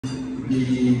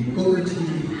the Booker T.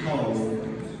 Powell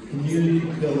Community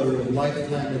Pillar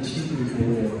Lifetime Achievement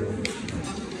Award.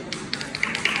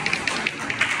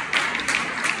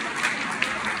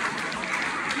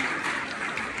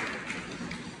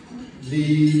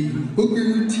 The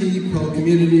Booker T. Powell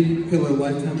Community Pillar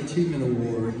Lifetime Achievement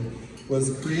Award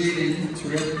was created to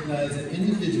recognize an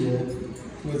individual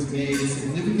who has made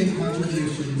significant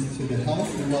contributions to the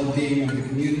health and well-being of the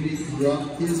community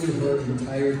throughout his or her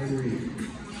entire career.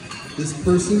 This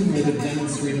person would have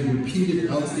demonstrated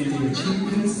repeated outstanding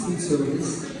achievements and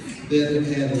service that have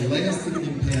had a lasting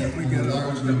impact on a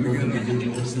large number of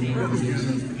individuals and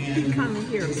organizations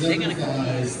and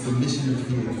exemplifies the mission of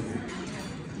healing.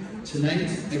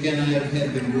 Tonight, again, I have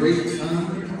had the great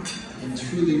honor and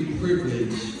truly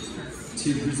privilege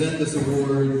to present this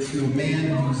award to a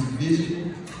man whose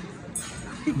vision,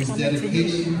 whose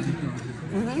dedication,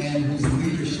 and whose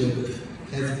leadership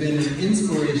has been an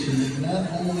inspiration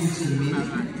not only to me,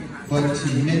 but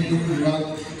to many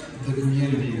throughout the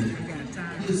community.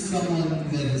 He is someone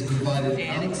that has provided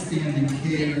outstanding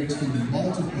care to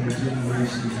multiple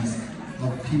generations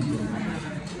of people.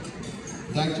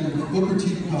 Dr. Booker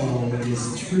T. Powell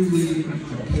is truly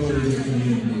a pillar of the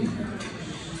community.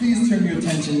 Please turn your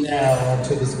attention now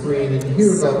to the screen and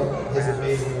hear about his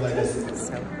amazing legacy.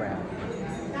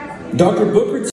 Dr. Booker T.